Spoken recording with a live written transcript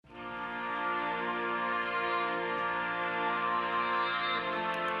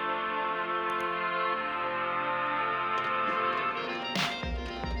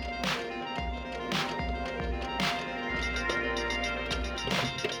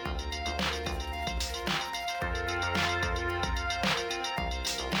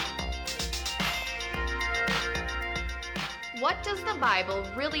what does the Bible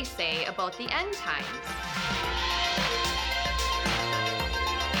really say about the end times?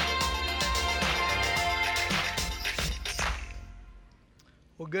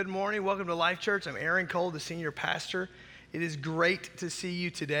 Well, good morning. Welcome to Life Church. I'm Aaron Cole, the senior pastor. It is great to see you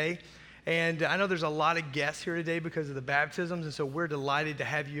today. And I know there's a lot of guests here today because of the baptisms, and so we're delighted to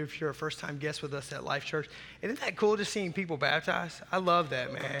have you if you're a first-time guest with us at Life Church. Isn't that cool just seeing people baptized? I love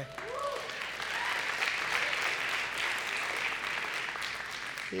that, man.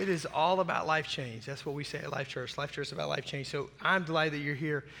 It is all about life change. That's what we say at Life Church. Life Church is about life change. So I'm delighted that you're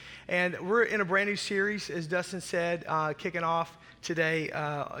here. And we're in a brand new series, as Dustin said, kicking off today.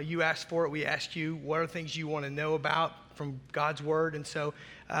 You asked for it. We asked you what are things you want to know about from God's Word. And so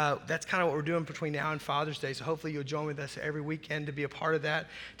that's kind of what we're doing between now and Father's Day. So hopefully you'll join with us every weekend to be a part of that.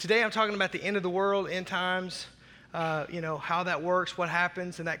 Today I'm talking about the end of the world, end times, how that works, what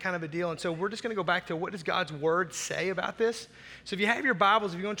happens, and that kind of a deal. And so we're just going to go back to what does God's Word say about this. So if you have your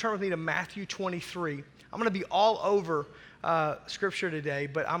Bibles, if you want to turn with me to Matthew 23, I'm going to be all over Scripture today,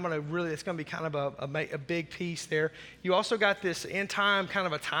 but it's going to be kind of a big piece there. You also got this end time kind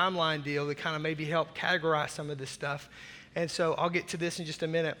of a timeline deal that kind of maybe help categorize some of this stuff. And so I'll get to this in just a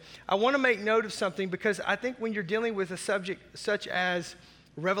minute. I want to make note of something because I think when you're dealing with a subject such as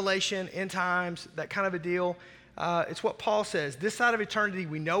Revelation, end times, that kind of a deal, it's what Paul says. This side of eternity,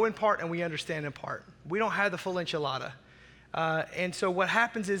 we know in part and we understand in part. We don't have the full enchilada. And so what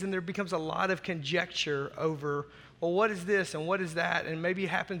happens is, and there becomes a lot of conjecture over, well, what is this and what is that? And maybe it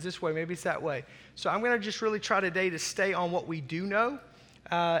happens this way, maybe it's that way. So I'm going to just really try today to stay on what we do know.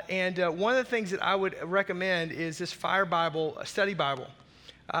 And one of the things that I would recommend is this Fire Bible, a study Bible.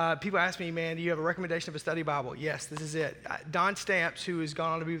 People ask me, man, do you have a recommendation of a study Bible? Yes, this is it. Don Stamps, who has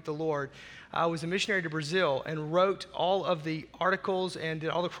gone on to be with the Lord, was a missionary to Brazil and wrote all of the articles and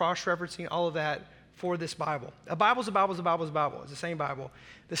did all the cross-referencing, all of that for this Bible. A Bible's a Bible's a Bible's a Bible. It's the same Bible.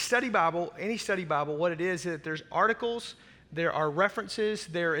 The study Bible, any study Bible, what it is that there's articles, there are references,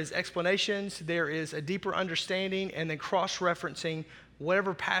 there is explanations, there is a deeper understanding, and then cross-referencing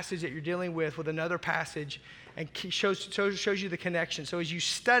whatever passage that you're dealing with another passage, and shows you the connection. So as you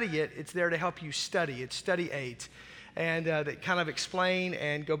study it, it's there to help you study. It's study aids, and that kind of explain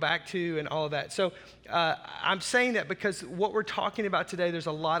and go back to and all of that. So I'm saying that because what we're talking about today, there's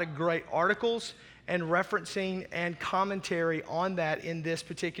a lot of great articles and referencing and commentary on that in this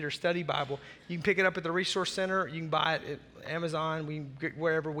particular study Bible. You can pick it up at the Resource Center. You can buy it at Amazon. We can get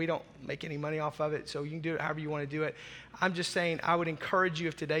wherever. We don't make any money off of it, so you can do it however you want to do it. I'm just saying I would encourage you,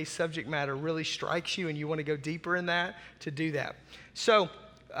 if today's subject matter really strikes you and you want to go deeper in that, to do that. So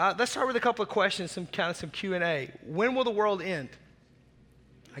let's start with a couple of questions, some Q&A. When will the world end?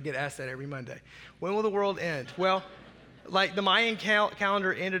 I get asked that every Monday. When will the world end? Well, like the Mayan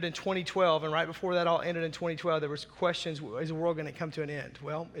calendar ended in 2012, and right before that all ended in 2012, there was questions, is the world going to come to an end?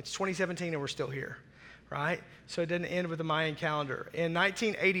 Well, it's 2017 and we're still here, right? So it didn't end with the Mayan calendar. In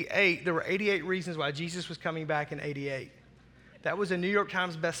 1988, there were 88 reasons why Jesus was coming back in 88. That was a New York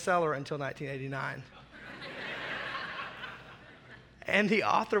Times bestseller until 1989. And the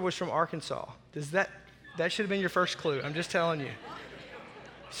author was from Arkansas. That should have been your first clue. I'm just telling you.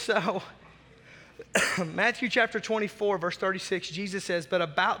 So Matthew chapter 24, verse 36, Jesus says, but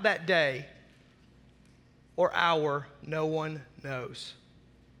about that day or hour, no one knows.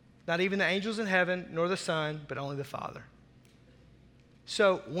 Not even the angels in heaven, nor the Son, but only the Father.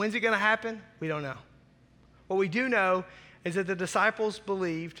 So when's it going to happen? We don't know. What we do know is that the disciples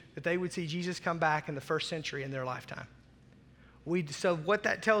believed that they would see Jesus come back in the first century in their lifetime. So what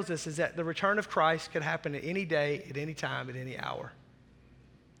that tells us is that the return of Christ could happen at any day, at any time, at any hour.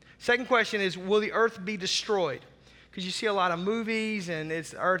 Second question is, will the earth be destroyed? Because you see a lot of movies and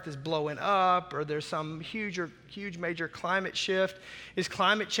earth is blowing up, or there's some huge major climate shift. Is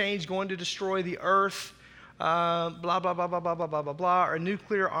climate change going to destroy the earth? Blah, blah, blah, blah, blah, blah, blah, blah, blah. Or a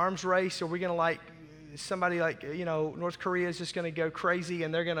nuclear arms race? Are we going to somebody North Korea is just going to go crazy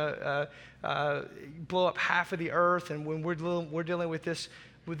and they're going to blow up half of the earth, and when we're dealing with this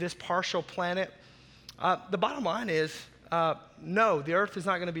partial planet? The bottom line is, no, the earth is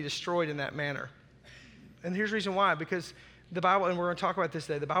not going to be destroyed in that manner. And here's the reason why. Because the Bible, and we're going to talk about this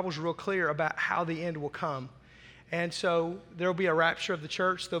today, the Bible's real clear about how the end will come. And so there will be a rapture of the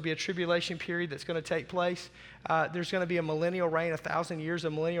church. There'll be a tribulation period that's going to take place. There's going to be a millennial reign, 1,000 years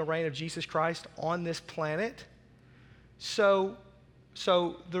of millennial reign of Jesus Christ on this planet. So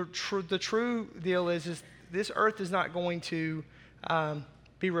the true deal is this earth is not going to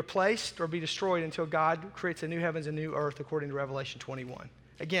be replaced or be destroyed until God creates a new heavens and new earth, according to Revelation 21.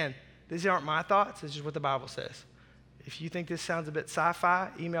 Again, these aren't my thoughts. This is what the Bible says. If you think this sounds a bit sci-fi,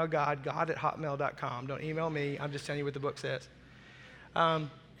 email God@hotmail.com. Don't email me. I'm just telling you what the book says. But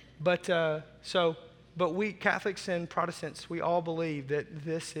we Catholics and Protestants, we all believe that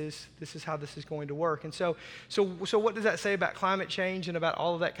this is how this is going to work. And so what does that say about climate change and about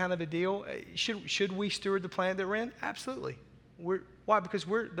all of that kind of a deal? Should we steward the planet that we're in? Absolutely. Why? Because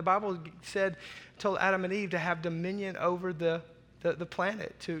the Bible told Adam and Eve to have dominion over the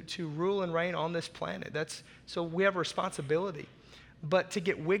planet, to rule and reign on this planet. So we have a responsibility. But to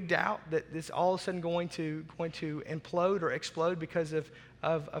get wigged out that it's all of a sudden going to implode or explode because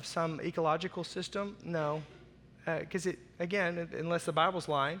of some ecological system, no. Because unless the Bible's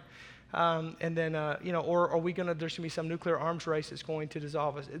lying, and then, or are we there's going to be some nuclear arms race that's going to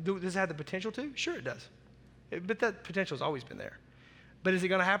dissolve us. Does it have the potential to? Sure it does. But that potential has always been there. But is it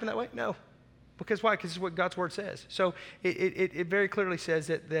going to happen that way? No. Because why? Because it's what God's word says. So it very clearly says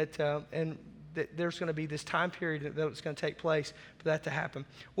that there's going to be this time period that it's going to take place for that to happen.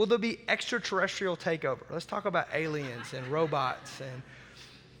 Will there be extraterrestrial takeover? Let's talk about aliens and robots and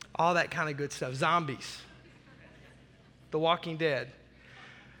all that kind of good stuff. Zombies. The Walking Dead.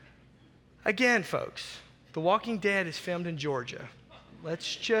 Again, folks, The Walking Dead is filmed in Georgia.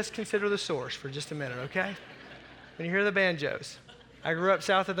 Let's just consider the source for just a minute, okay? When you hear the banjos. I grew up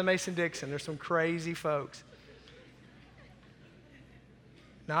south of the Mason-Dixon. There's some crazy folks.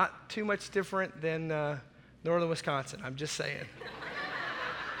 Not too much different than northern Wisconsin, I'm just saying.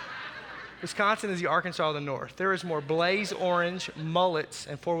 Wisconsin is the Arkansas of the North. There is more blaze orange, mullets,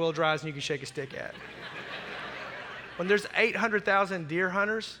 and four-wheel drives than you can shake a stick at. When there's 800,000 deer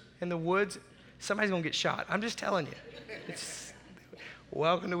hunters in the woods, somebody's going to get shot. I'm just telling you.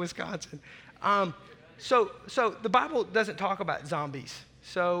 Welcome to Wisconsin. So the Bible doesn't talk about zombies.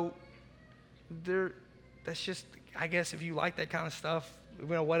 So that's just, I guess, if you like that kind of stuff,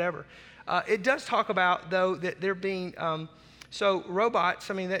 whatever. It does talk about, though, that there being, so robots,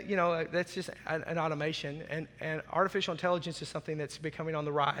 that's just an automation, and artificial intelligence is something that's becoming on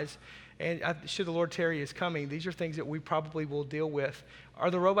the rise. And should the Lord tarry is coming, these are things that we probably will deal with. Are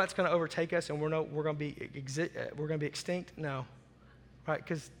the robots going to overtake us and we're going to be extinct? No. Right?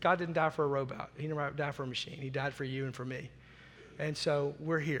 Because God didn't die for a robot. He didn't die for a machine. He died for you and for me. And so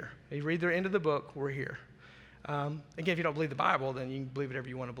we're here. You read the end of the book, we're here. Again, if you don't believe the Bible, then you can believe whatever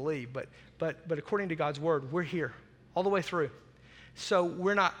you want to believe. But according to God's word, we're here all the way through. So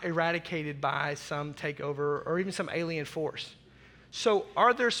we're not eradicated by some takeover or even some alien force. So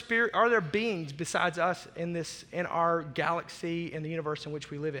are there beings besides us in our galaxy, in the universe in which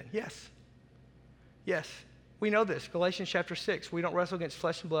we live in? Yes. Yes. We know this. Galatians chapter 6. We don't wrestle against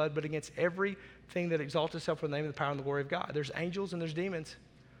flesh and blood, but against everything that exalts itself for the name of the power and the glory of God. There's angels and there's demons.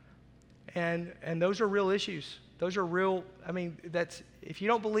 And those are real issues. Those are real, if you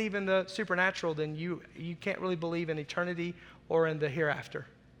don't believe in the supernatural, then you can't really believe in eternity or in the hereafter.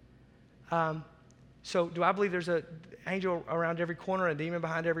 So do I believe there's an angel around every corner and a demon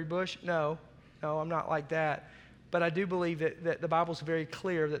behind every bush? No, I'm not like that. But I do believe that the Bible's very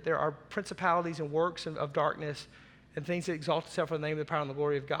clear that there are principalities and works of darkness and things that exalt itself for the name of the power and the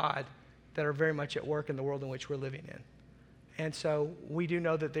glory of God that are very much at work in the world in which we're living in. And so we do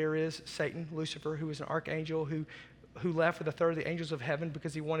know that there is Satan, Lucifer, who is an archangel who left with a third of the angels of heaven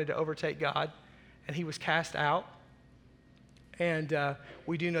because he wanted to overtake God, and he was cast out. And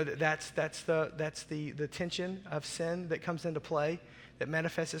we do know that that's the tension of sin that comes into play, that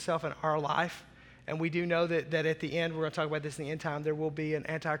manifests itself in our life. And we do know that at the end, we're going to talk about this in the end time, there will be an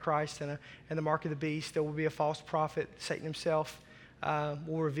antichrist and the mark of the beast. There will be a false prophet. Satan himself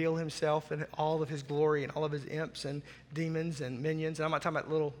will reveal himself and all of his glory and all of his imps and demons and minions. And I'm not talking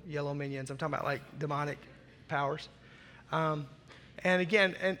about little yellow minions. I'm talking about like demonic powers. And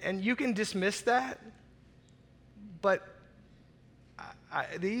again, and you can dismiss that, but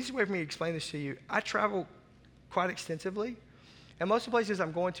the easy way for me to explain this to you, I travel quite extensively. And most of the places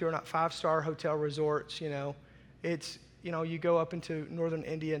I'm going to are not 5-star hotel resorts, It's, you go up into northern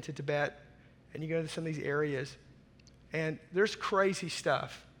India, into Tibet, and you go to some of these areas. And there's crazy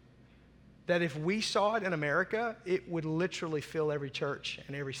stuff that if we saw it in America, it would literally fill every church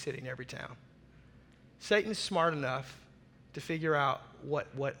and every city and every town. Satan's smart enough to figure out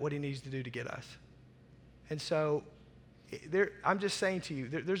what he needs to do to get us. And so I'm just saying to you,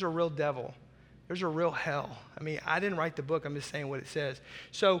 there's a real devil. There's a real hell. I didn't write the book. I'm just saying what it says.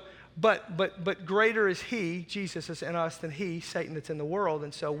 So, but greater is he, Jesus, is in us than he, Satan, that's in the world.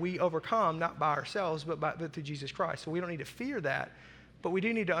 And so we overcome not by ourselves, but through Jesus Christ. So we don't need to fear that, but we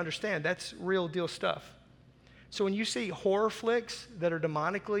do need to understand that's real deal stuff. So when you see horror flicks that are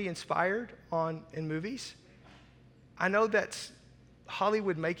demonically inspired in movies, I know that's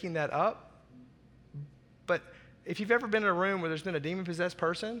Hollywood making that up, but if you've ever been in a room where there's been a demon-possessed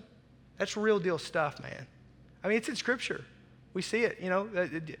person, that's real deal stuff, man. It's in Scripture. We see it,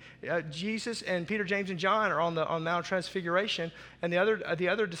 Jesus and Peter, James, and John are on Mount of Transfiguration, and the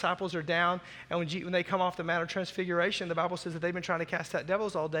other disciples are down. And when they come off the Mount of Transfiguration, the Bible says that they've been trying to cast out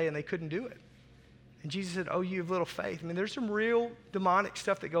devils all day and they couldn't do it. And Jesus said, "Oh, you have little faith." I mean, there's some real demonic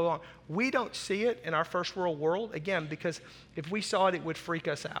stuff that goes on. We don't see it in our first world, again, because if we saw it, it would freak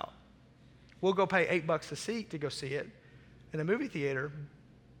us out. We'll go pay $8 a seat to go see it in a movie theater.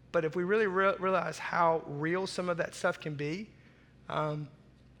 But if we really realize how real some of that stuff can be, but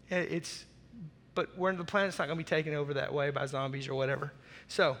the planet's not going to be taken over that way by zombies or whatever.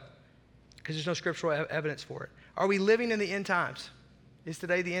 So, because there's no scriptural evidence for it. Are we living in the end times? Is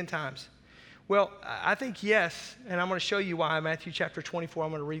today the end times? Well, I think yes, and I'm going to show you why. Matthew chapter 24, I'm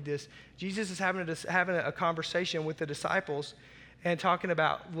going to read this. Jesus is having a conversation with the disciples and talking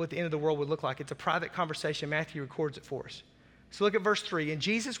about what the end of the world would look like. It's a private conversation. Matthew records it for us. So look at verse 3. And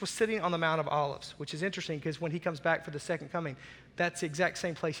Jesus was sitting on the Mount of Olives, which is interesting because when he comes back for the second coming, that's the exact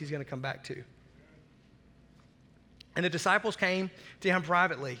same place he's going to come back to. And the disciples came to him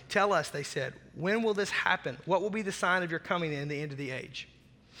privately. "Tell us," they said, "when will this happen? What will be the sign of your coming in the end of the age?"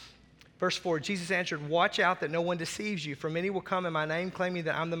 Verse 4, Jesus answered, "Watch out that no one deceives you, for many will come in my name claiming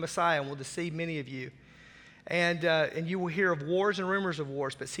that I'm the Messiah and will deceive many of you. And you will hear of wars and rumors of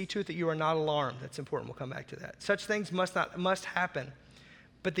wars, but see to it that you are not alarmed." That's important. We'll come back to that. "Such things must happen,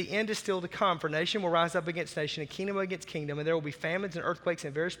 but the end is still to come. For nation will rise up against nation, and kingdom against kingdom, and there will be famines and earthquakes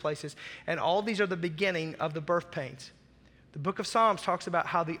in various places. And all these are the beginning of the birth pains." The book of Psalms talks about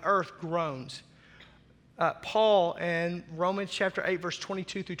how the earth groans. Paul in Romans chapter 8, verse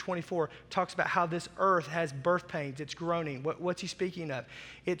 22 through 24 talks about how this earth has birth pains. It's groaning. What's he speaking of?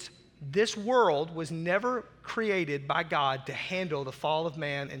 This world was never created by God to handle the fall of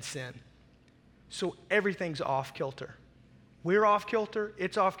man and sin. So everything's off kilter. We're off kilter,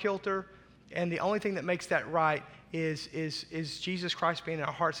 it's off kilter, and the only thing that makes that right is Jesus Christ being in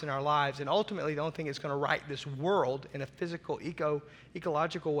our hearts and our lives. And ultimately, the only thing that's going to right this world in a physical,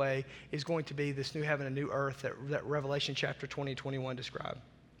 ecological way is going to be this new heaven and new earth that Revelation chapter 20 and 21 describe.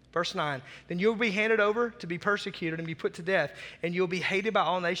 Verse 9, "Then you will be handed over to be persecuted and be put to death, and you will be hated by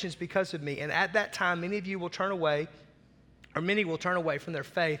all nations because of me. And at that time, many will turn away from their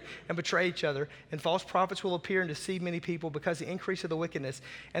faith and betray each other, and false prophets will appear and deceive many people because of the increase of the wickedness.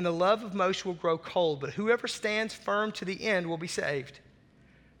 And the love of most will grow cold, but whoever stands firm to the end will be saved.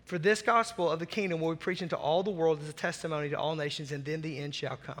 For this gospel of the kingdom will be preached into all the world as a testimony to all nations, and then the end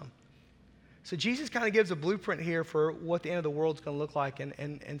shall come." So Jesus kind of gives a blueprint here for what the end of the world is going to look like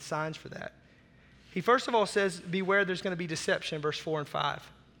and signs for that. He first of all says, beware, there's going to be deception, verse 4 and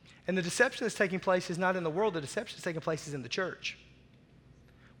 5. And the deception that's taking place is not in the world. The deception that's taking place is in the church.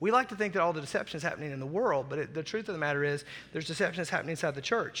 We like to think that all the deception is happening in the world, but the truth of the matter is there's deception that's happening inside the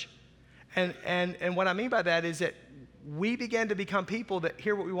church. And what I mean by that is that we begin to become people that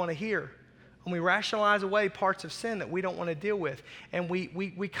hear what we want to hear. And we rationalize away parts of sin that we don't want to deal with. And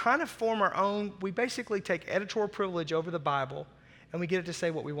we kind of form our own, we basically take editorial privilege over the Bible and we get it to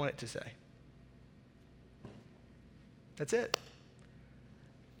say what we want it to say. That's it.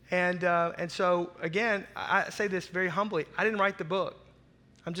 And so, again, I say this very humbly. I didn't write the book.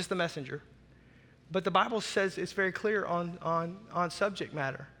 I'm just the messenger. But the Bible says it's very clear on subject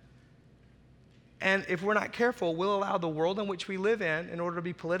matter. And if we're not careful, we'll allow the world in which we live in order to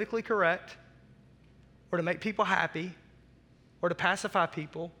be politically correct, or to make people happy, or to pacify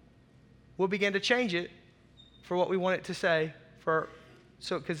people, we'll begin to change it for what we want it to say,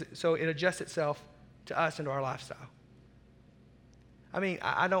 so it adjusts itself to us and to our lifestyle. I mean,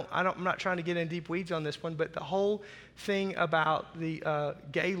 I'm not trying to get in deep weeds on this one, but the whole thing about the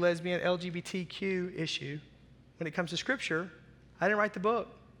gay, lesbian, LGBTQ issue, when it comes to Scripture, I didn't write the book,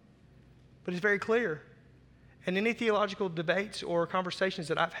 but it's very clear. And any theological debates or conversations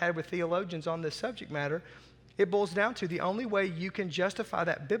that I've had with theologians on this subject matter, it boils down to the only way you can justify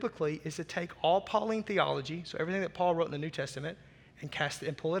that biblically is to take all Pauline theology, so everything that Paul wrote in the New Testament, and cast it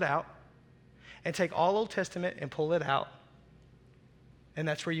and pull it out, and take all Old Testament and pull it out, and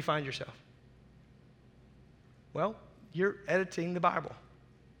that's where you find yourself. Well, you're editing the Bible.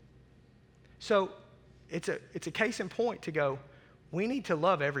 So it's a case in point to go, we need to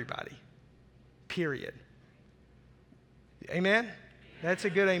love everybody, period. Amen? That's a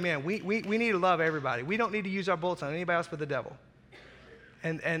good amen. We need to love everybody. We don't need to use our bullets on anybody else but the devil.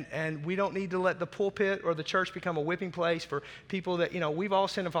 And we don't need to let the pulpit or the church become a whipping place for people that, we've all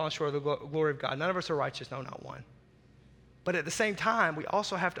sinned and fallen short of the glory of God. None of us are righteous, no, not one. But at the same time, we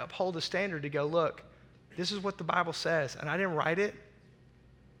also have to uphold the standard to go, look, this is what the Bible says. And I didn't write it,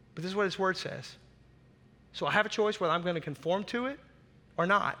 but this is what His Word says. So I have a choice whether I'm going to conform to it or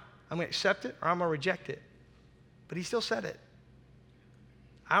not. I'm going to accept it or I'm going to reject it. But He still said it.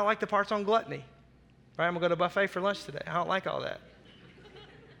 I don't like the parts on gluttony. Right? I'm going to go to a buffet for lunch today. I don't like all that.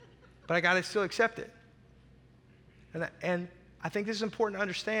 But I got to still accept it. And I think this is important to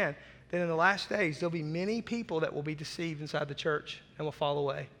understand that in the last days, there'll be many people that will be deceived inside the church and will fall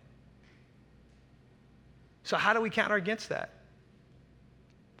away. So how do we counter against that?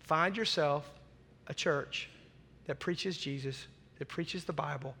 Find yourself a church that preaches Jesus, that preaches the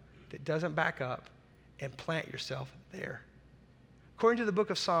Bible, that doesn't back up, and plant yourself there. According to the book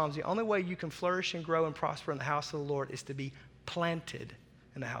of Psalms, the only way you can flourish and grow and prosper in the house of the Lord is to be planted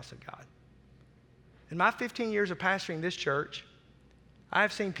in the house of God. In my 15 years of pastoring this church, I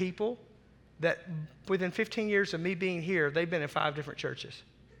have seen people that within 15 years of me being here, they've been in 5 different churches.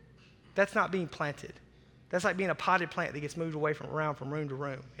 That's not being planted. That's like being a potted plant that gets moved away from room to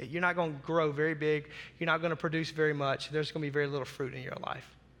room. You're not going to grow very big. You're not going to produce very much. There's going to be very little fruit in your life.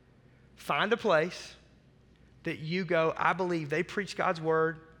 Find a place that you go, I believe they preach God's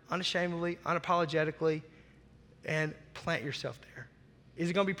word unashamedly, unapologetically, and plant yourself there. Is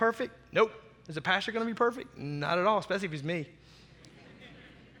it going to be perfect? Nope. Is the pastor going to be perfect? Not at all, especially if it's me.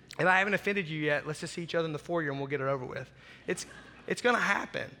 If I haven't offended you yet, let's just see each other in the foyer and we'll get it over with. It's going to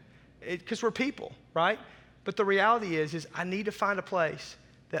happen because we're people, right? But the reality is I need to find a place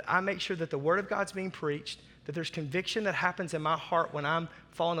that I make sure that the word of God's being preached, that there's conviction that happens in my heart when I'm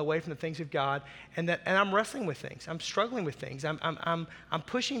falling away from the things of God, and I'm wrestling with things. I'm struggling with things. I'm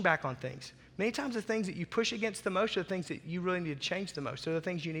pushing back on things. Many times the things that you push against the most are the things that you really need to change the most. They're the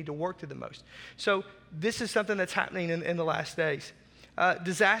things you need to work to the most. So this is something that's happening in the last days.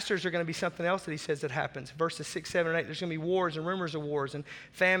 Disasters are going to be something else that he says that happens. Verses 6, 7, and 8, there's going to be wars and rumors of wars and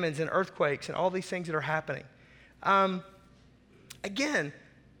famines and earthquakes and all these things that are happening. Again,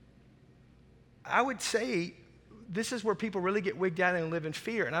 I would say this is where people really get wigged out and live in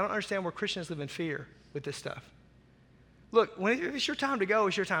fear. And I don't understand where Christians live in fear with this stuff. Look, if it's your time to go,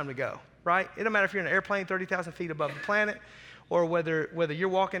 it's your time to go, right? It don't matter if you're in an airplane 30,000 feet above the planet or whether you're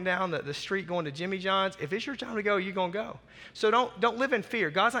walking down the street going to Jimmy John's. If it's your time to go, you're going to go. So don't live in fear.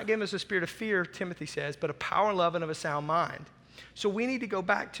 God's not giving us a spirit of fear, Timothy says, but a power and love and of a sound mind. So we need to go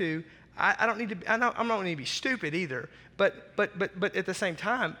back to, I don't need to be stupid either, but at the same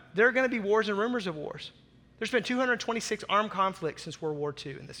time, there are going to be wars and rumors of wars. There's been 226 armed conflicts since World War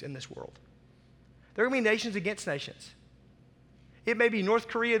II in this world. There are going to be nations against nations. It may be North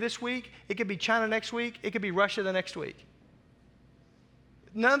Korea this week. It could be China next week. It could be Russia the next week.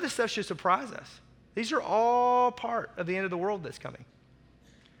 None of this stuff should surprise us. These are all part of the end of the world that's coming.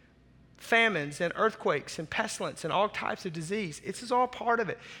 Famines and earthquakes and pestilence and all types of disease. This is all part of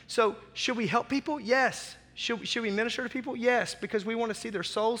it. So should we help people? Yes. Should we minister to people? Yes, because we want to see their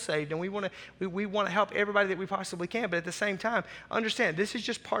souls saved and we want to help everybody that we possibly can. But at the same time, understand this is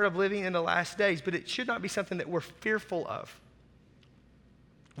just part of living in the last days, but it should not be something that we're fearful of.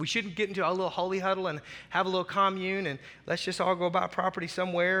 We shouldn't get into a little holy huddle and have a little commune and let's just all go buy property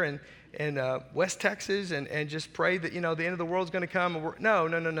somewhere in West Texas and just pray that, the end of the world's going to come. And no.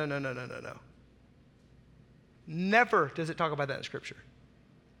 Never does it talk about that in Scripture.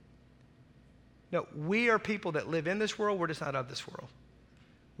 No, we are people that live in this world. We're just not of this world.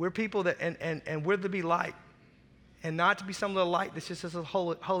 We're people that, and we're to be light and not to be some little light that's just a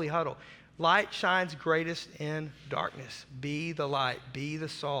holy huddle. Light shines greatest in darkness. Be the light. Be the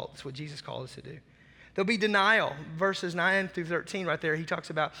salt. That's what Jesus called us to do. There'll be denial. Verses 9 through 13 right there, he talks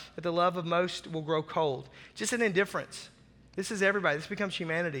about that the love of most will grow cold. Just an indifference. This is everybody. This becomes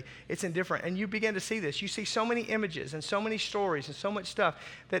humanity. It's indifferent. And you begin to see this. You see so many images and so many stories and so much stuff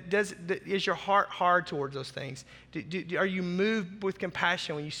is your heart hard towards those things? Are you moved with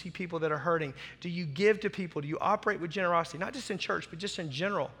compassion when you see people that are hurting? Do you give to people? Do you operate with generosity? Not just in church, but just in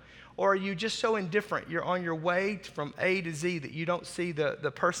general. Or are you just so indifferent? You're on your way from A to Z that you don't see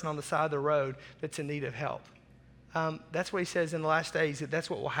the person on the side of the road that's in need of help. That's what he says in the last days, that's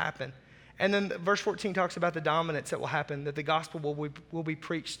what will happen. And then verse 14 talks about the dominance that will happen, that the gospel will be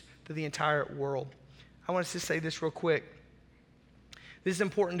preached to the entire world. I want us to say this real quick. This is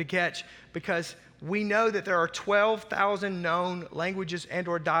important to catch because we know that there are 12,000 known languages and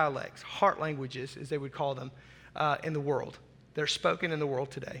or dialects, heart languages as they would call them, in the world. They're spoken in the world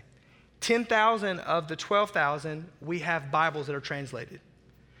today. 10,000 of the 12,000, we have Bibles that are translated.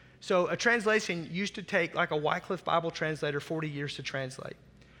 So a translation used to take like a Wycliffe Bible translator 40 years to translate.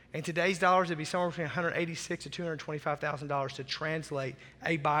 In today's dollars, it'd be somewhere between $186,000 to $225,000 to translate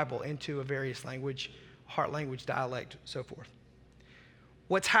a Bible into a various language, heart language, dialect, so forth.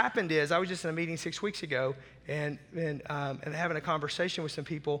 What's happened is I was just in a meeting 6 weeks ago and having a conversation with some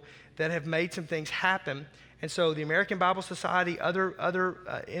people that have made some things happen. And so the American Bible Society, other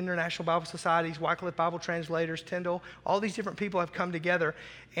international Bible societies, Wycliffe Bible Translators, Tyndale, all these different people have come together,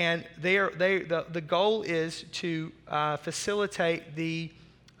 and the goal is to facilitate the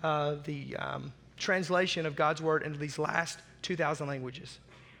translation of God's Word into these last 2,000 languages.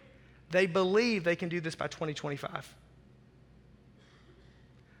 They believe they can do this by 2025.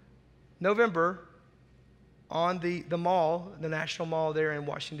 November, on the mall, the National Mall there in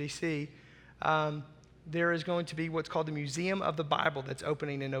Washington, D.C., there is going to be what's called the Museum of the Bible that's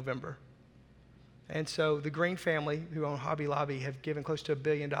opening in November. And so the Green family, who own Hobby Lobby, have given close to $1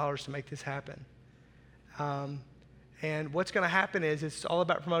 billion to make this happen. And what's going to happen is it's all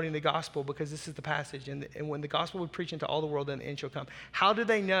about promoting the gospel, because this is the passage. And when the gospel will preach into all the world, then the end shall come. How do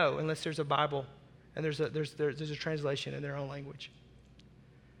they know unless there's a Bible and there's a translation in their own language?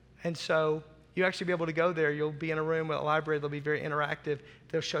 And so you'll actually be able to go there. You'll be in a room at a library. They'll be very interactive.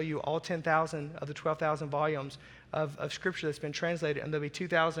 They'll show you all 10,000 of the 12,000 volumes of Scripture that's been translated, and there'll be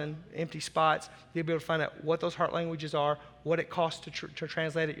 2,000 empty spots. You'll be able to find out what those heart languages are, what it costs to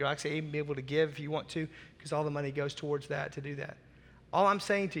translate it. You'll actually even be able to give if you want to, because all the money goes towards that to do that. All I'm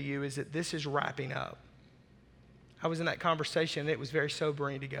saying to you is that this is wrapping up. I was in that conversation, and it was very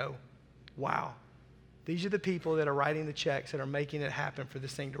sobering to go, wow. These are the people that are writing the checks that are making it happen for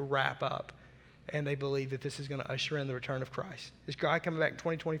this thing to wrap up. And they believe that this is going to usher in the return of Christ. Is God coming back in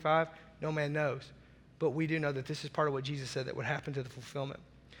 2025? No man knows. But we do know that this is part of what Jesus said that would happen to the fulfillment.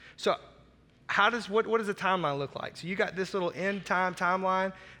 So what does the timeline look like? So you got this little end time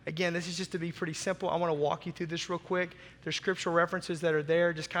timeline. Again, this is just to be pretty simple. I want to walk you through this real quick. There's scriptural references that are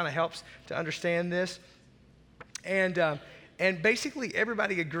there. Just kind of helps to understand this. And basically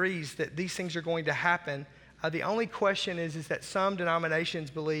everybody agrees that these things are going to happen. The only question is that some denominations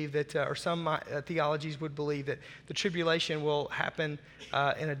believe that, or some theologies would believe that the tribulation will happen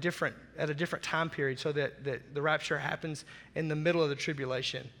at a different time period, so that the rapture happens in the middle of the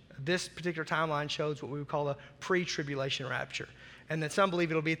tribulation. This particular timeline shows what we would call a pre-tribulation rapture, and that some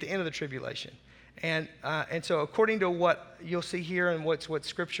believe it'll be at the end of the tribulation. And so according to what you'll see here and what's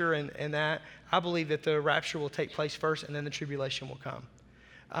Scripture and that, I believe that the rapture will take place first, and then the tribulation will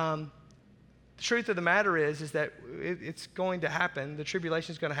come. The truth of the matter is that it's going to happen. The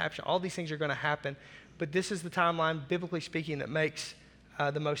tribulation is going to happen. All these things are going to happen. But this is the timeline, biblically speaking, that makes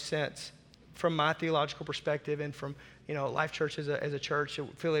the most sense from my theological perspective and from Life Church as a church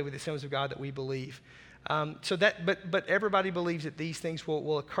affiliated with the Assemblies of God that we believe. But everybody believes that these things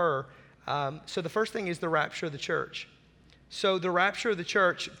will occur. So the first thing is the rapture of the church. So the rapture of the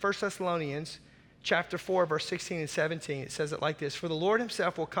church, 1 Thessalonians chapter 4, verse 16 and 17, it says it like this: "For the Lord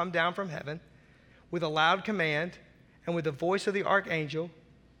himself will come down from heaven with a loud command, and with the voice of the archangel,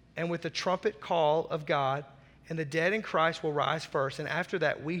 and with the trumpet call of God, and the dead in Christ will rise first. And after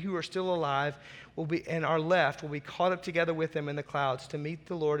that, we who are still alive and are left will be caught up together with them in the clouds to meet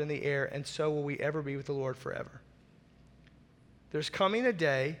the Lord in the air, and so will we ever be with the Lord forever." There's coming a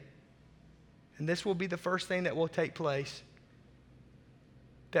day, and this will be the first thing that will take place,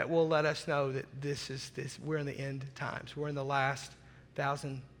 that will let us know that we're in the end times. We're in the last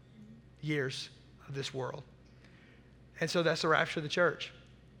 1,000 years of this world. And so that's the rapture of the church.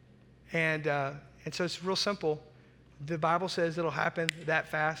 And so it's real simple. The Bible says it'll happen that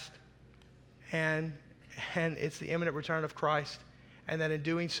fast, and it's the imminent return of Christ. And that in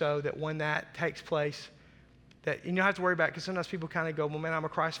doing so, that when that takes place, that you don't have to worry about it, because sometimes people kind of go, well, man, I'm a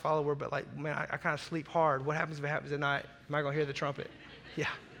Christ follower, but I kind of sleep hard. What happens if it happens at night? Am I going to hear the trumpet? Yeah.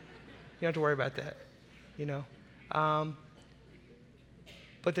 You don't have to worry about that,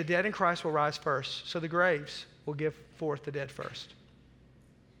 But the dead in Christ will rise first. So the graves will give forth the dead first.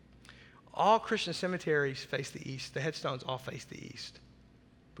 All Christian cemeteries face the east. The headstones all face the east.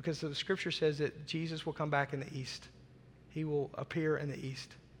 Because the Scripture says that Jesus will come back in the east. He will appear in the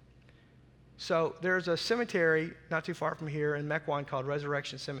east. So there's a cemetery not too far from here in Mequon called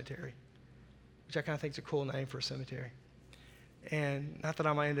Resurrection Cemetery, which I kind of think is a cool name for a cemetery. And not that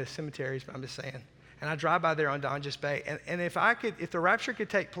I'm into cemeteries, but I'm just saying. And I drive by there on Donges Bay. And if the rapture could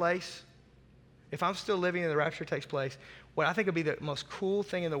take place, if I'm still living and the rapture takes place, what I think would be the most cool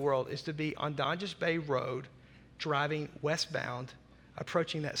thing in the world is to be on Donges Bay Road, driving westbound,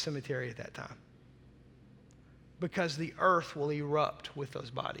 approaching that cemetery at that time. Because the earth will erupt with those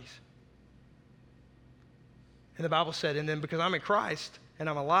bodies. And the Bible said, and then because I'm in Christ and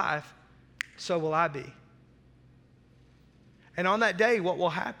I'm alive, so will I be. And on that day, what will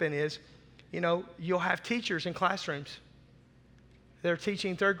happen is, you'll have teachers in classrooms. They're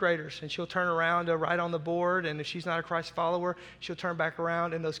teaching third graders, and she'll turn around to write on the board, and if she's not a Christ follower, she'll turn back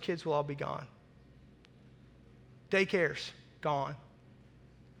around, and those kids will all be gone. Daycares, gone.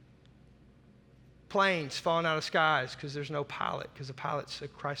 Planes falling out of skies because there's no pilot, because the pilot's a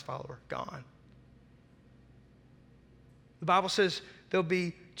Christ follower, gone. The Bible says there'll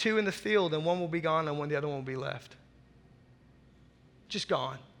be 2 in the field, and one will be gone, and the other one will be left. Just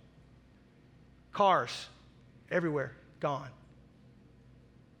gone. Cars, everywhere, gone.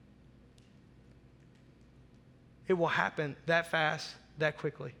 It will happen that fast, that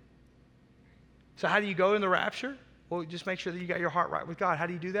quickly. So how do you go in the rapture? Well, just make sure that you got your heart right with God. How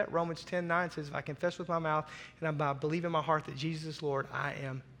do you do that? Romans 10:9 says, if I confess with my mouth and I believe in my heart that Jesus is Lord, I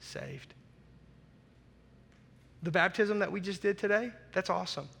am saved. The baptism that we just did today, that's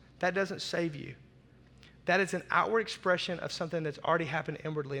awesome. That doesn't save you. That is an outward expression of something that's already happened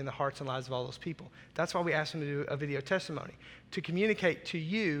inwardly in the hearts and lives of all those people. That's why we asked them to do a video testimony, to communicate to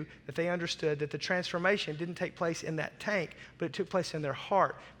you that they understood that the transformation didn't take place in that tank, but it took place in their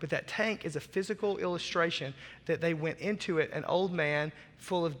heart. But that tank is a physical illustration that they went into it, an old man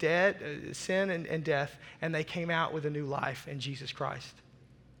full of sin and death, and they came out with a new life in Jesus Christ.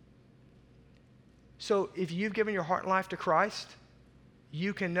 So if you've given your heart and life to Christ,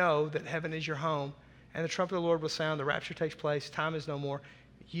 you can know that heaven is your home, and the trumpet of the Lord will sound, the rapture takes place, time is no more.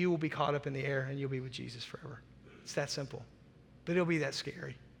 You will be caught up in the air, and you'll be with Jesus forever. It's that simple. But it'll be that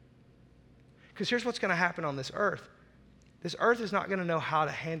scary. Because here's what's going to happen on this earth. This earth is not going to know how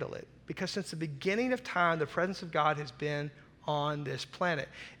to handle it, because since the beginning of time, the presence of God has been on this planet.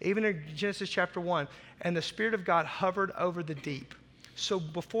 Even in Genesis chapter 1, and the Spirit of God hovered over the deep. So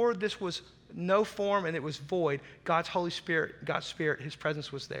before this was no form and it was void, God's Holy Spirit, God's Spirit, His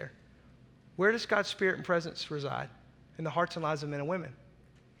presence was there. Where does God's Spirit and presence reside? In the hearts and lives of men and women.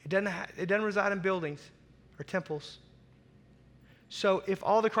 It doesn't reside in buildings or temples. So if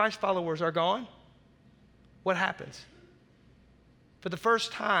all the Christ followers are gone, what happens? For the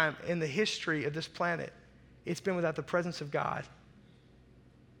first time in the history of this planet, it's been without the presence of God.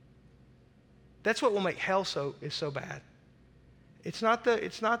 That's what will make hell so bad. It's not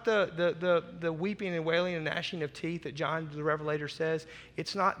the weeping and wailing and gnashing of teeth that John the Revelator says.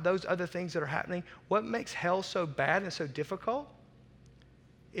 It's not those other things that are happening. What makes hell so bad and so difficult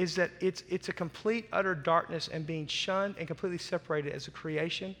is that it's a complete, utter darkness and being shunned and completely separated as a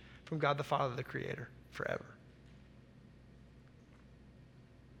creation from God the Father, the Creator, forever.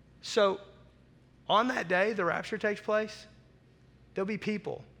 So on that day, the rapture takes place, there'll be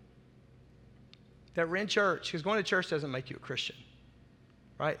people that were in church, because going to church doesn't make you a Christian.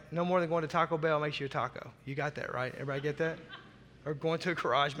 Right? No more than going to Taco Bell makes you a taco. You got that, right? Everybody get that? Or going to a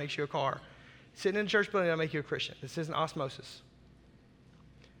garage makes you a car. Sitting in a church building doesn't make you a Christian. This isn't osmosis.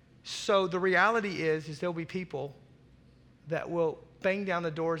 So the reality is there'll be people that will bang down the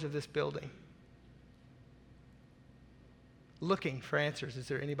doors of this building looking for answers. Is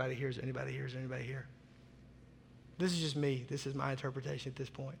there anybody here? Is there anybody here? Is there anybody here? This is just me. This is my interpretation at this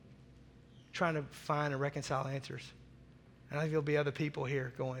point. Trying to find and reconcile answers. And I think there'll be other people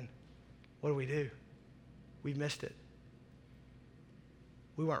here going, what do we do? We missed it.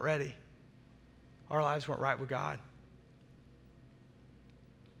 We weren't ready. Our lives weren't right with God.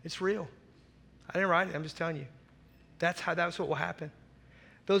 It's real. I didn't write it. I'm just telling you. That's what will happen.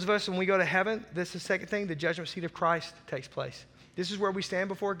 Those of us, when we go to heaven, this is the second thing, the judgment seat of Christ takes place. This is where we stand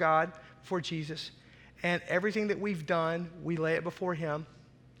before God, before Jesus, and everything that we've done, we lay it before Him.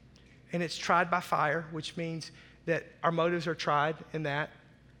 And it's tried by fire, which means that our motives are tried in that,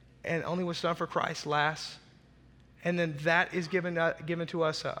 and only what's done for Christ lasts. And then that is given to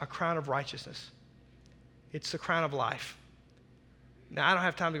us a crown of righteousness. It's the crown of life. Now, I don't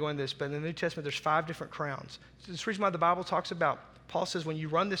have time to go into this, but in the New Testament, there's 5 different crowns. So this is the reason why the Bible talks about, Paul says, when you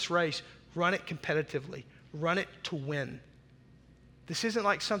run this race, run it competitively. Run it to win. This isn't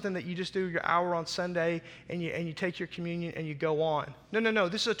like something that you just do your hour on Sunday and you take your communion and you go on. No.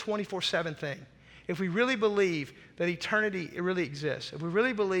 This is a 24/7 thing. If we really believe that eternity it really exists, if we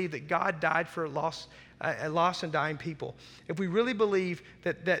really believe that God died for lost and dying people, if we really believe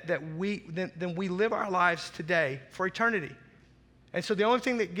that we live our lives today for eternity. And so the only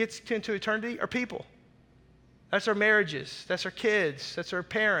thing that gets into eternity are people. That's our marriages. That's our kids. That's our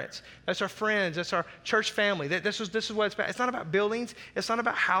parents. That's our friends. That's our church family. This is what it's about. It's not about buildings. It's not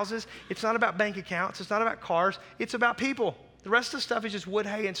about houses. It's not about bank accounts. It's not about cars. It's about people. The rest of the stuff is just wood,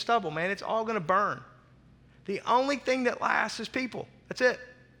 hay, and stubble, man. It's all going to burn. The only thing that lasts is people. That's it.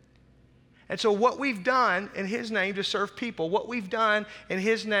 And so what we've done in his name to serve people, what we've done in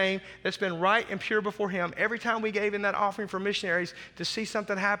his name that's been right and pure before him, every time we gave in that offering for missionaries to see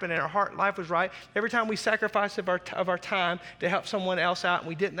something happen and our heart life was right, every time we sacrificed of our time to help someone else out and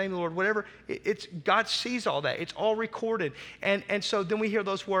we didn't name the Lord, whatever, it's God sees all that. It's all recorded. And so then we hear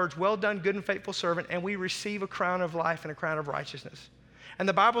those words, well done, good and faithful servant, and we receive a crown of life and a crown of righteousness. And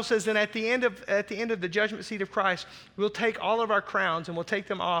the Bible says then at the end of the judgment seat of Christ, we'll take all of our crowns and we'll take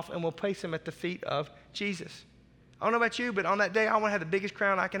them off and we'll place them at the feet of Jesus. I don't know about you, but on that day, I want to have the biggest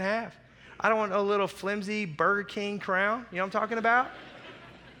crown I can have. I don't want a little flimsy Burger King crown. You know what I'm talking about?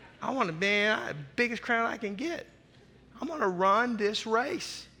 I want the biggest crown I can get. I'm going to run this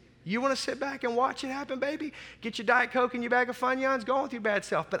race. You want to sit back and watch it happen, baby? Get your Diet Coke and your bag of Funyuns, go on with your bad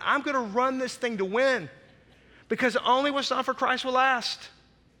self. But I'm going to run this thing to win. Because only what's done for Christ will last.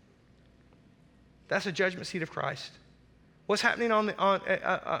 That's the judgment seat of Christ. What's happening on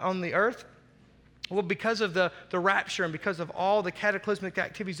the earth? Well, because of the rapture and because of all the cataclysmic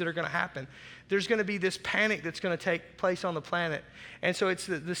activities that are going to happen, there's going to be this panic that's going to take place on the planet. And so it's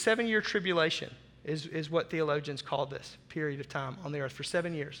the 7-year tribulation is what theologians call this period of time on the earth for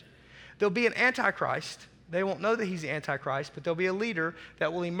 7 years. There'll be an antichrist. They won't know that he's the antichrist, but there'll be a leader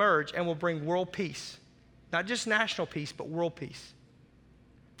that will emerge and will bring world peace. Not just national peace, but world peace.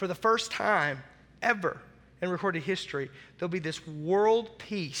 For the first time ever in recorded history, there'll be this world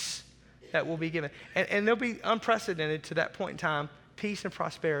peace that will be given. And there'll be unprecedented to that point in time, peace and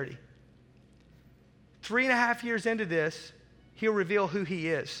prosperity. 3.5 years into this, he'll reveal who he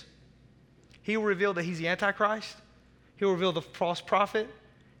is. He will reveal that he's the Antichrist. He'll reveal the false prophet.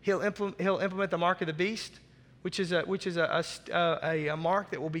 He'll implement the mark of the beast, which is a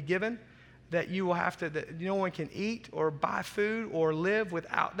mark that will be given that you will have to, that no one can eat or buy food or live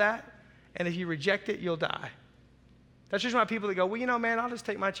without that. And if you reject it, you'll die. That's just why people that go, well, you know, man, I'll just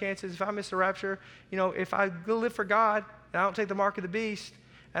take my chances. If I miss the rapture, you know, if I go live for God and I don't take the mark of the beast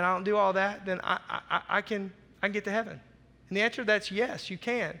and I don't do all that, then I can get to heaven. And the answer to that's yes, you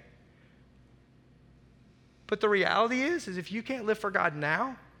can. But the reality is if you can't live for God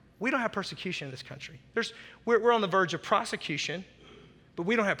now, we don't have persecution in this country. We're on the verge of prosecution, but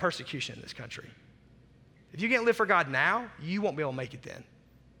we don't have persecution in this country. If you can't live for God now, you won't be able to make it then.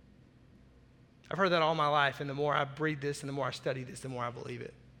 I've heard that all my life, and the more I breathe this and the more I study this, the more I believe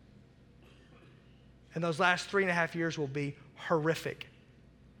it. And those last 3.5 years will be horrific.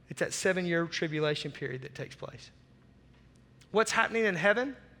 It's that 7-year tribulation period that takes place. What's happening in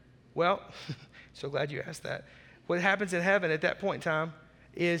heaven? Well, so glad you asked that. What happens in heaven at that point in time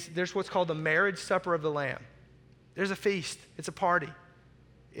is there's what's called the marriage supper of the Lamb. There's a feast. It's a party.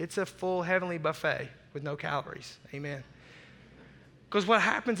 It's a full heavenly buffet with no calories. Amen. Because what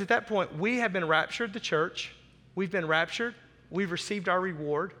happens at that point, we have been raptured, the church. We've been raptured. We've received our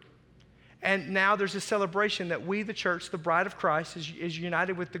reward. And now there's a celebration that we, the church, the bride of Christ, is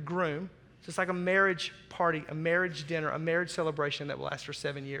united with the groom. So it's like a marriage party, a marriage dinner, a marriage celebration that will last for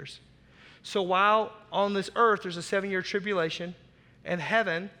 7 years. So while on this earth there's a 7-year tribulation, in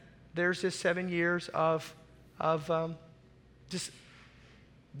heaven there's this 7 years of just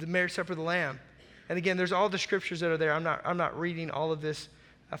the marriage supper of the Lamb. And again, there's all the scriptures that are there. I'm not reading all of this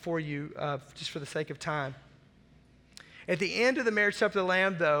for you just for the sake of time. At the end of the marriage supper of the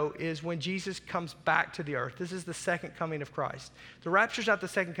Lamb, though, is when Jesus comes back to the earth. This is the second coming of Christ. The rapture is not the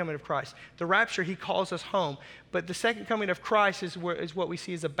second coming of Christ. The rapture, he calls us home. But the second coming of Christ is what we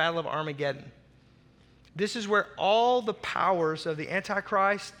see as a battle of Armageddon. This is where all the powers of the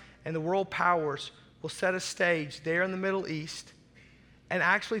Antichrist and the world powers will set a stage there in the Middle East and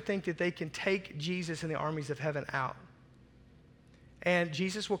actually think that they can take Jesus and the armies of heaven out. And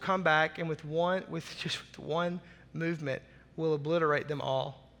Jesus will come back and with one movement will obliterate them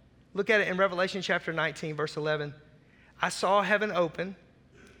all. Look at it in Revelation chapter 19, verse 11. I saw heaven open,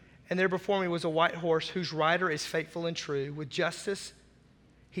 and there before me was a white horse whose rider is faithful and true. With justice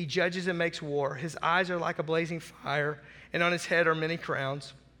he judges and makes war. His eyes are like a blazing fire, and on his head are many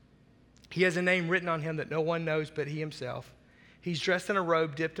crowns. He has a name written on him that no one knows but he himself. He's dressed in a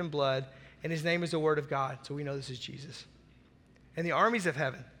robe dipped in blood, and his name is the Word of God. So we know this is Jesus. And the armies of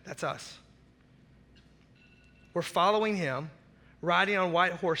heaven, that's us. We're following him, riding on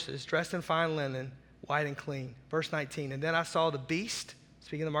white horses, dressed in fine linen, white and clean. Verse 19, and then I saw the beast,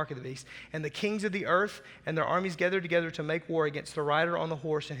 speaking of the mark of the beast, and the kings of the earth and their armies gathered together to make war against the rider on the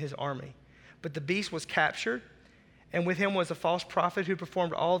horse and his army. But the beast was captured, and with him was a false prophet who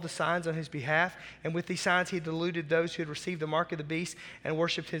performed all the signs on his behalf. And with these signs he deluded those who had received the mark of the beast and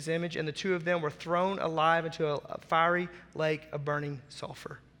worshipped his image. And the two of them were thrown alive into a fiery lake of burning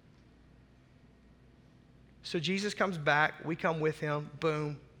sulfur. So Jesus comes back. We come with him.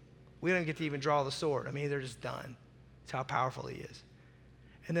 Boom. We don't get to even draw the sword. I mean, they're just done. That's how powerful he is.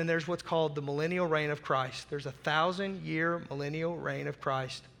 And then there's what's called the millennial reign of Christ. There's 1,000-year millennial reign of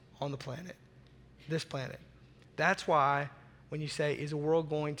Christ on the planet, this planet. That's why when you say, is the world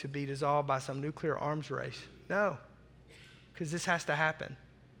going to be dissolved by some nuclear arms race? No, because this has to happen.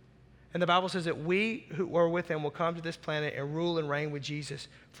 And the Bible says that we who are with him will come to this planet and rule and reign with Jesus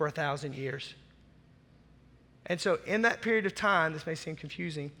for 1,000 years. And so in that period of time, this may seem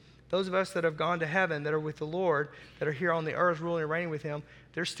confusing, those of us that have gone to heaven, that are with the Lord, that are here on the earth ruling and reigning with him,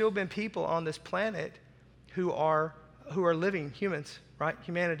 there's still been people on this planet who are living, humans, right?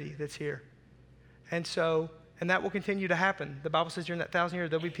 Humanity that's here. And that will continue to happen. The Bible says during that 1,000 years,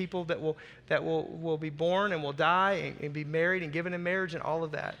 there'll be people that will be born and will die and be married and given in marriage and all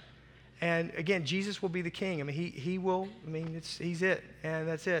of that. And again, Jesus will be the king. I mean, he's it, and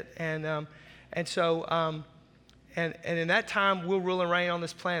that's it. And in that time, we'll rule and reign on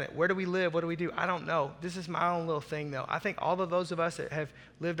this planet. Where do we live? What do we do? I don't know. This is my own little thing, though. I think all of those of us that have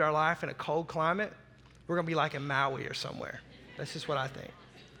lived our life in a cold climate, we're going to be like in Maui or somewhere. That's just what I think.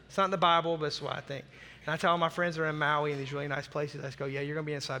 It's not in the Bible, but it's what I think. And I tell all my friends that are in Maui and these really nice places, I just go, yeah, you're going to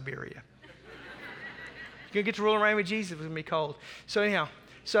be in Siberia. You're going to get to rule and reign with Jesus. It's going to be cold. So anyhow,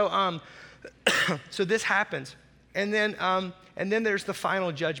 so this happens. And then there's the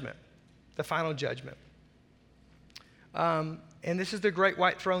final judgment. The final judgment. And this is the great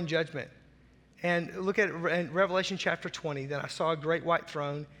white throne judgment. And look at it in Revelation chapter 20. Then I saw a great white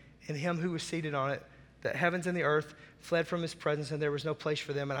throne and him who was seated on it. The heavens and the earth fled from his presence, and there was no place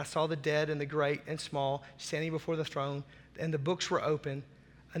for them. And I saw the dead and the great and small standing before the throne, and the books were open.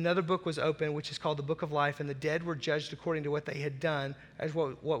 Another book was open, which is called the Book of Life, and the dead were judged according to what they had done, as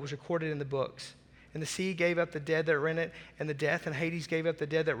what was recorded in the books. And the sea gave up the dead that were in it, and the death and Hades gave up the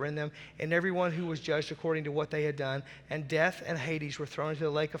dead that were in them, and everyone who was judged according to what they had done. And death and Hades were thrown into the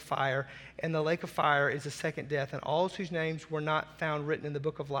lake of fire, and the lake of fire is the second death, and all whose names were not found written in the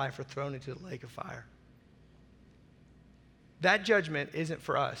book of life were thrown into the lake of fire. That judgment isn't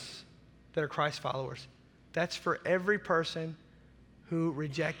for us that are Christ followers. That's for every person who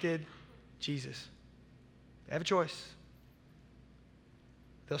rejected Jesus. They have a choice.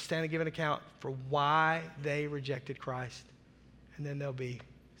 They'll stand and give an account for why they rejected Christ, and then they'll be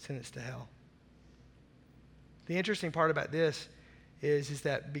sentenced to hell. The interesting part about this is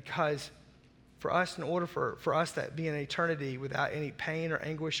that because for us, in order for us to be in eternity without any pain or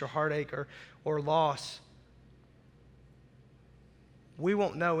anguish or heartache or loss, we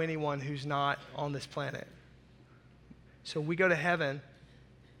won't know anyone who's not on this planet. So we go to heaven,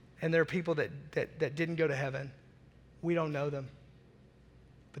 and there are people that didn't go to heaven. We don't know them.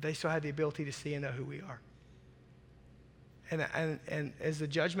 But they still have the ability to see and know who we are. And as the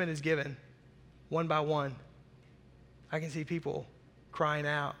judgment is given, one by one, I can see people crying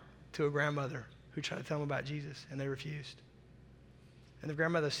out to a grandmother who tried to tell them about Jesus, and they refused. And the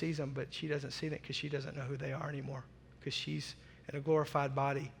grandmother sees them, but she doesn't see them because she doesn't know who they are anymore, because she's in a glorified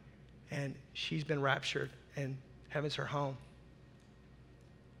body, and she's been raptured, and heaven's her home.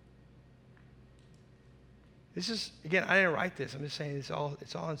 This is, again, I didn't write this. I'm just saying it's all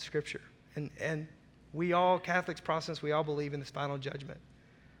in Scripture. And we all, Catholics, Protestants, we all believe in this final judgment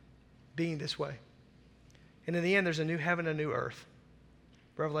being this way. And in the end, there's a new heaven and a new earth.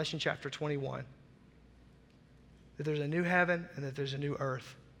 Revelation chapter 21. That there's a new heaven and that there's a new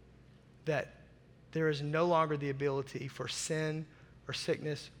earth. That there is no longer the ability for sin or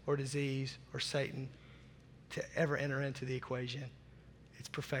sickness or disease or Satan to ever enter into the equation. It's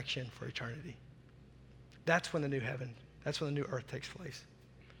perfection for eternity. That's when the new heaven, that's when the new earth takes place.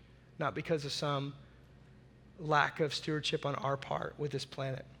 Not because of some lack of stewardship on our part with this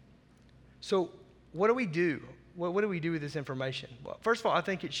planet. So what do we do? What do we do with this information? Well, first of all, I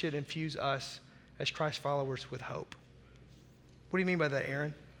think it should infuse us as Christ followers with hope. What do you mean by that,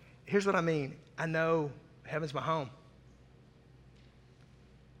 Aaron? Here's what I mean. I know heaven's my home.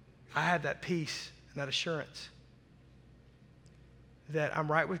 I have that peace and that assurance that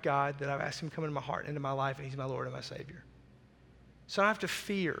I'm right with God, that I've asked him to come into my heart, into my life, and he's my Lord and my Savior. So I don't have to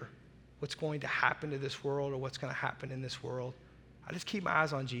fear what's going to happen to this world or what's going to happen in this world. I just keep my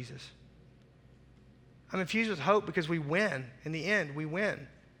eyes on Jesus. I'm infused with hope because we win. In the end, we win.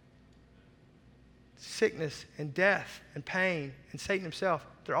 Sickness and death and pain and Satan himself,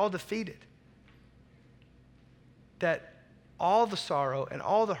 they're all defeated. That all the sorrow and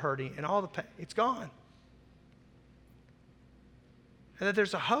all the hurting and all the pain, it's gone. And that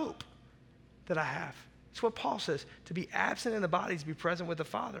there's a hope that I have. It's what Paul says, to be absent in the body, to be present with the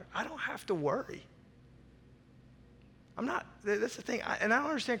Father. I don't have to worry. That's the thing. And I don't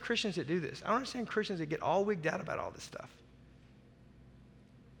understand Christians that do this. I don't understand Christians that get all wigged out about all this stuff.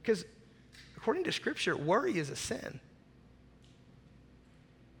 Because according to Scripture, worry is a sin.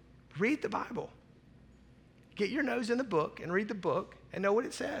 Read the Bible. Get your nose in the book and read the book and know what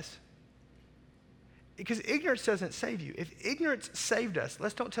it says. Because ignorance doesn't save you. If ignorance saved us,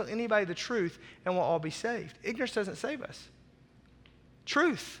 let's don't tell anybody the truth and we'll all be saved. Ignorance doesn't save us.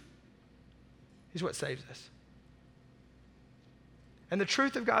 Truth is what saves us. And the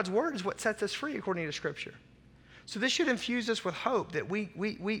truth of God's word is what sets us free according to Scripture. So this should infuse us with hope that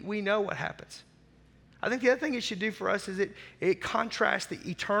we know what happens. I think the other thing it should do for us is it contrasts the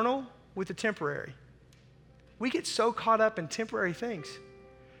eternal with the temporary. We get so caught up in temporary things.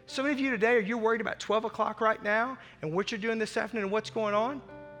 So many of you today, you're worried about 12 o'clock right now and what you're doing this afternoon and what's going on.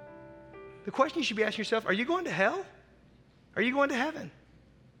 The question you should be asking yourself, are you going to hell? Are you going to heaven?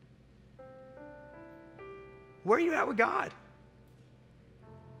 Where are you at with God?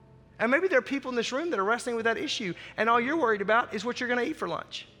 And maybe there are people in this room that are wrestling with that issue, and all you're worried about is what you're going to eat for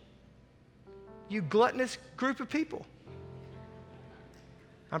lunch. You gluttonous group of people.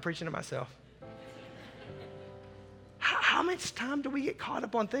 I'm preaching to myself. How much time do we get caught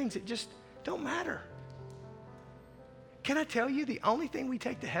up on things that just don't matter? Can I tell you, the only thing we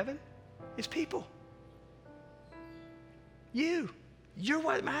take to heaven is people. You're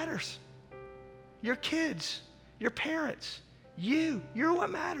what matters. Your kids, your parents, you're what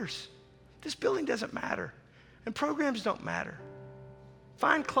matters. This building doesn't matter, and programs don't matter.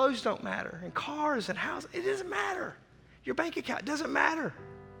 Fine clothes don't matter, and cars and houses, it doesn't matter. Your bank account doesn't matter.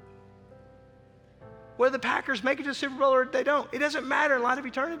 Whether the Packers make it to the Super Bowl or they don't, it doesn't matter in light of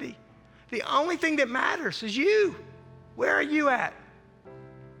eternity. The only thing that matters is you. Where are you at?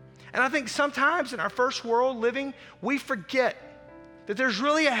 And I think sometimes in our first world living, we forget that there's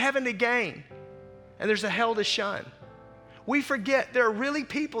really a heaven to gain and there's a hell to shun. We forget there are really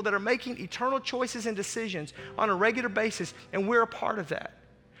people that are making eternal choices and decisions on a regular basis, and we're a part of that.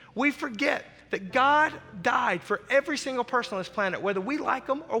 We forget that God died for every single person on this planet, whether we like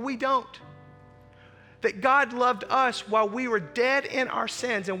them or we don't. That God loved us while we were dead in our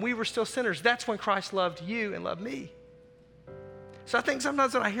sins and we were still sinners. That's when Christ loved you and loved me. So I think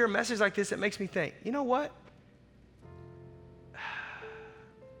sometimes when I hear a message like this, it makes me think, you know what?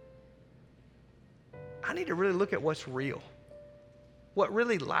 I need to really look at what's real, what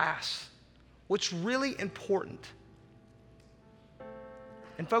really lasts, what's really important,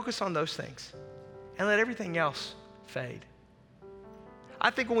 and focus on those things and let everything else fade. I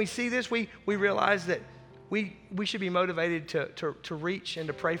think when we see this, we realize that we should be motivated to reach and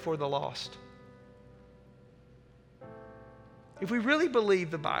to pray for the lost. If we really believe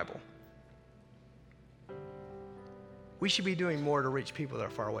the Bible, we should be doing more to reach people that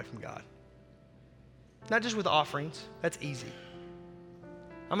are far away from God. Not just with offerings, that's easy.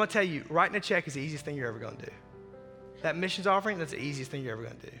 I'm going to tell you, writing a check is the easiest thing you're ever going to do. That missions offering, that's the easiest thing you're ever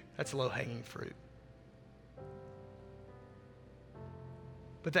going to do. That's low-hanging fruit.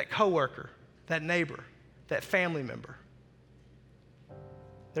 But that coworker, that neighbor, that family member,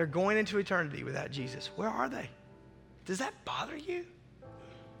 they're going into eternity without Jesus. Where are they? Does that bother you?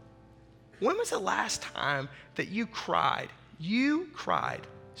 When was the last time that you cried? You cried.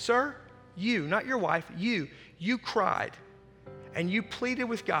 Sir, you, not your wife, you cried and you pleaded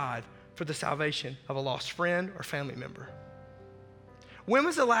with God for the salvation of a lost friend or family member. When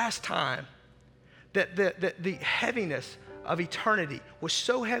was the last time that the heaviness of eternity was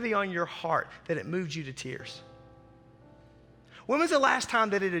so heavy on your heart that it moved you to tears? When was the last time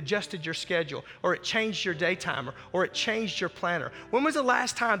that it adjusted your schedule, or it changed your day timer, or it changed your planner? When was the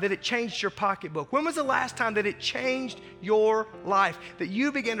last time that it changed your pocketbook? When was the last time that it changed your life, that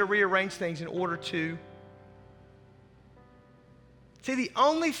you began to rearrange things in order to? See, the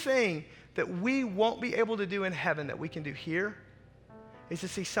only thing that we won't be able to do in heaven that we can do here is to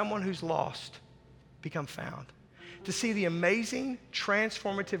see someone who's lost become found, to see the amazing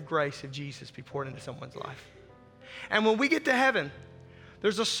transformative grace of Jesus be poured into someone's life. And when we get to heaven,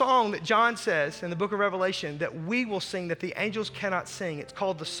 there's a song that John says in the book of Revelation that we will sing that the angels cannot sing. It's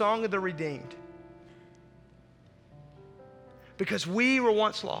called the Song of the Redeemed. Because we were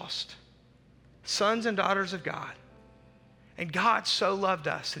once lost, sons and daughters of God. And God so loved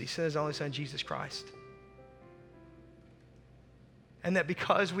us that he sent his only son, Jesus Christ. And that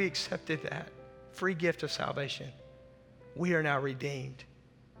because we accepted that free gift of salvation, we are now redeemed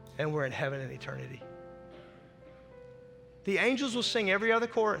and we're in heaven in eternity. The angels will sing every other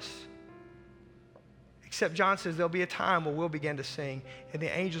chorus, except John says there'll be a time where we'll begin to sing and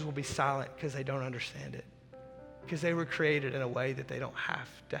the angels will be silent because they don't understand it, because they were created in a way that they don't have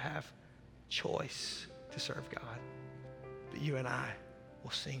to have choice to serve God. But you and I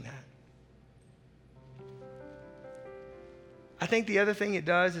will sing that. I think the other thing it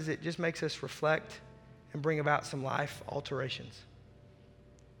does is it just makes us reflect and bring about some life alterations.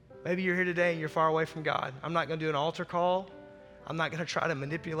 Maybe you're here today and you're far away from God. I'm not going to do an altar call. I'm not going to try to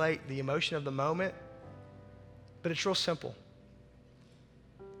manipulate the emotion of the moment, but it's real simple.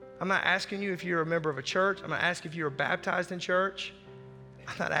 I'm not asking you if you're a member of a church. I'm not asking if you were baptized in church.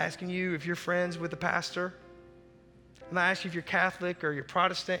 I'm not asking you if you're friends with the pastor. I'm not asking if you're Catholic or you're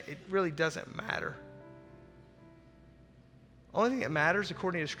Protestant. It really doesn't matter. Only thing that matters,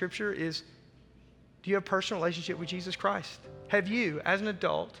 according to Scripture, is do you have a personal relationship with Jesus Christ? Have you, as an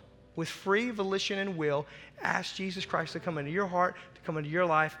adult, with free volition and will, asked Jesus Christ to come into your heart, to come into your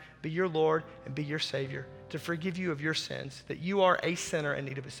life, be your Lord, and be your Savior, to forgive you of your sins, that you are a sinner in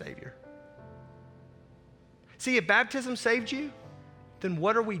need of a Savior? See, if baptism saved you, then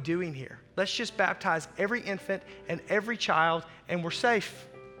what are we doing here? Let's just baptize every infant and every child, and we're safe.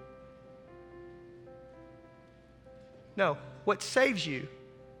 No, what saves you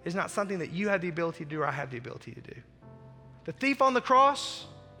is not something that you have the ability to do or I have the ability to do. The thief on the cross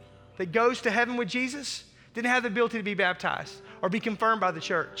that goes to heaven with Jesus didn't have the ability to be baptized or be confirmed by the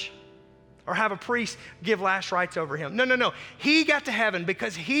church or have a priest give last rites over him. No. He got to heaven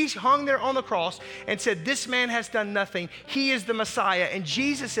because he hung there on the cross and said, this man has done nothing. He is the Messiah. And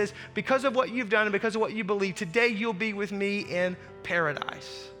Jesus says, because of what you've done and because of what you believe, today you'll be with me in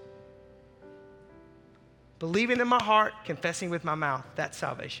paradise. Believing in my heart, confessing with my mouth, that's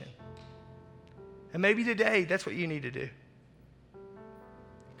salvation. And maybe today, that's what you need to do.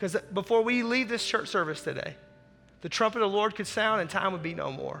 Because before we leave this church service today, the trumpet of the Lord could sound and time would be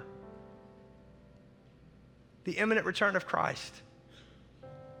no more. The imminent return of Christ.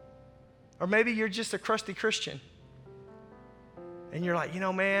 Or maybe you're just a crusty Christian. And you're like,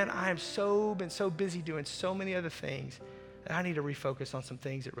 man, I am been so busy doing so many other things that I need to refocus on some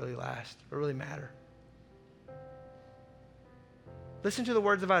things that really last, or really matter. Listen to the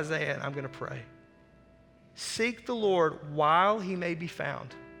words of Isaiah, and I'm going to pray. Seek the Lord while he may be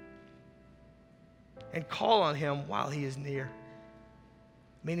found, and call on him while he is near.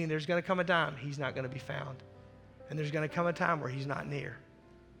 Meaning there's going to come a time he's not going to be found, and there's going to come a time where he's not near.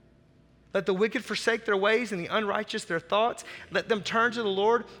 Let the wicked forsake their ways and the unrighteous their thoughts. Let them turn to the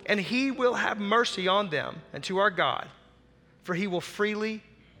Lord, and he will have mercy on them and to our God, for he will freely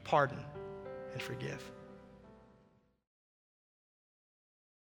pardon and forgive.